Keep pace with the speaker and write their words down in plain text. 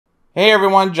Hey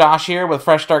everyone, Josh here with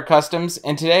Fresh Start Customs,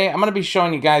 and today I'm going to be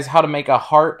showing you guys how to make a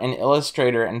heart in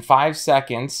Illustrator in 5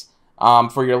 seconds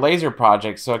for your laser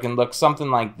project, so it can look something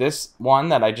like this one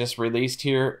that I just released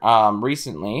here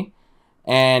recently.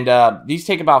 And these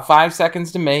take about 5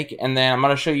 seconds to make, and then I'm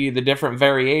going to show you the different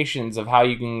variations of how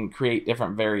you can create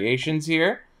different variations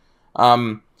here.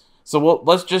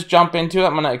 Let's just jump into it.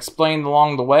 I'm going to explain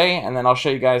along the way, and then I'll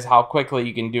show you guys how quickly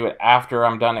you can do it after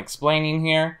I'm done explaining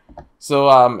here.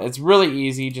 So it's really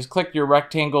easy. Just click your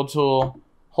rectangle tool,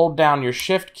 hold down your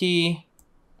shift key,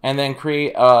 and then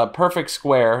create a perfect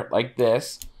square like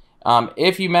this.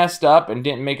 If you messed up and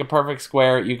didn't make a perfect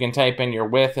square, you can type in your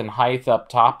width and height up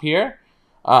top here.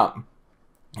 And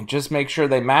just make sure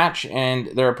they match and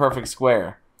they're a perfect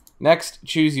square. Next,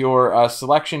 choose your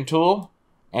selection tool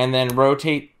and then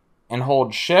rotate and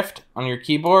hold shift on your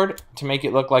keyboard to make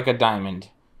it look like a diamond.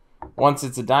 Once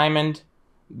it's a diamond,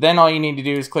 then all you need to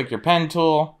do is click your pen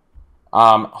tool,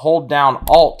 hold down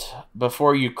Alt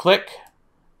before you click.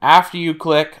 After you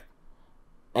click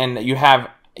and you have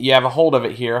a hold of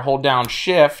it here, hold down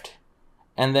Shift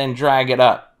and then drag it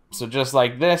up. So just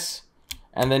like this,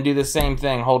 and then do the same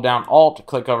thing. Hold down Alt,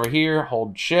 click over here,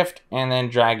 hold Shift, and then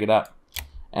drag it up.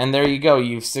 And there you go.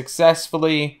 You've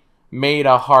successfully made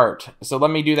a heart. So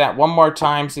let me do that one more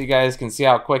time so you guys can see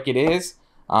how quick it is.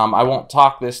 I won't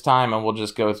talk this time and we'll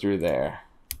just go through there.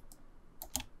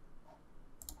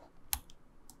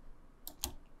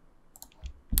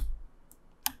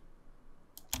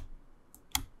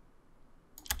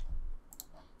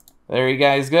 There you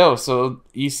guys go. So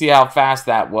you see how fast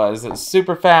that was. It's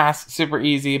super fast, super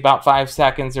easy, about 5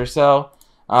 seconds or so.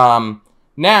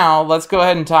 Now let's go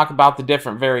ahead and talk about the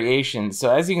different variations.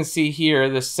 So as you can see here,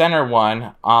 the center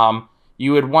one,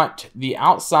 you would want the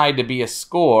outside to be a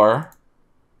score.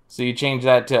 So you change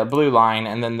that to a blue line,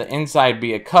 and then the inside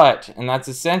be a cut. And that's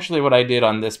essentially what I did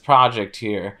on this project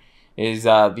here. Is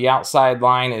the outside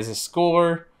line is a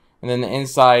score, and then the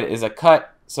inside is a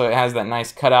cut. So it has that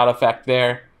nice cutout effect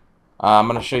there. I'm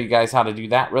going to show you guys how to do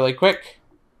that really quick.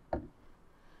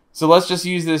 So let's just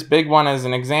use this big one as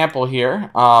an example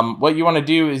here. What you want to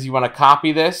do is you want to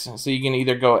copy this. So you can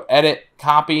either go edit,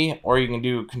 copy, or you can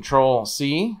do Control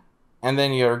C. And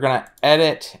then you're going to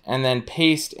edit and then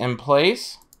paste in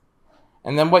place.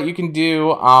 And then what you can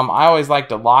do, I always like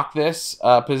to lock this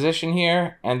position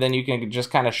here. And then you can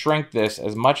just kind of shrink this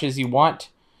as much as you want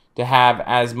to have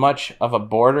as much of a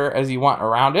border as you want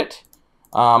around it.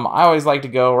 I always like to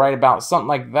go right about something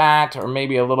like that, or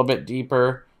maybe a little bit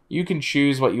deeper. You can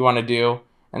choose what you want to do.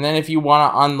 And then if you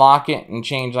want to unlock it and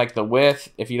change like the width,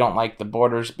 if you don't like the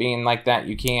borders being like that,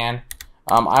 you can.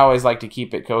 I always like to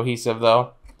keep it cohesive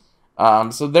though.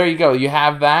 So there you go. You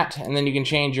have that, and then you can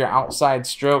change your outside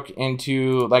stroke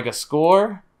into like a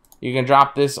score. You can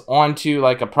drop this onto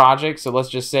like a project. So let's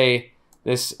just say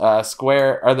this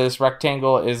square or this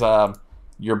rectangle is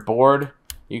your board.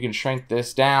 You can shrink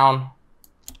this down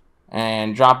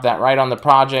and drop that right on the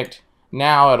project.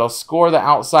 Now it'll score the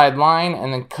outside line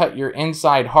and then cut your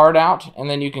inside heart out, and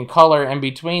then you can color in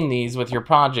between these with your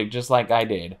project just like I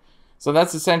did. So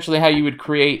that's essentially how you would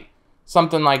create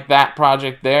something like that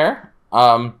project there.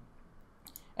 And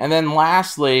then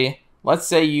lastly, let's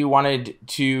say you wanted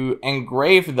to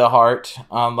engrave the heart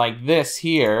like this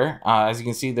here. As you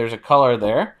can see, there's a color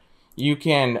there. You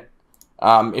can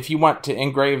if you want to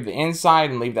engrave the inside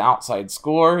and leave the outside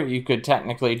score, you could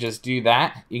technically just do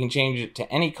that. You can change it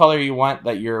to any color you want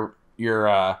that your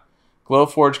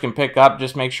Glowforge can pick up.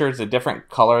 Just make sure it's a different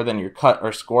color than your cut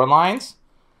or score lines.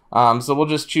 So we'll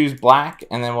just choose black,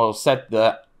 and then we'll set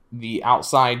the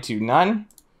outside to none.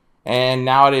 And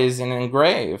now it is an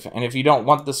engrave. And if you don't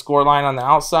want the score line on the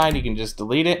outside, you can just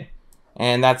delete it.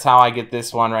 And that's how I get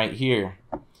this one right here.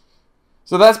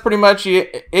 So that's pretty much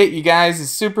it, you guys. It's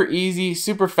super easy,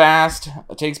 super fast.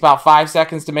 It takes about 5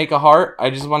 seconds to make a heart. I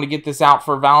just want to get this out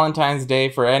for Valentine's Day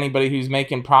for anybody who's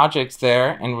making projects there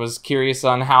and was curious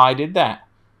on how I did that.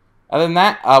 Other than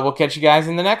that, we'll catch you guys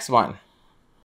in the next one.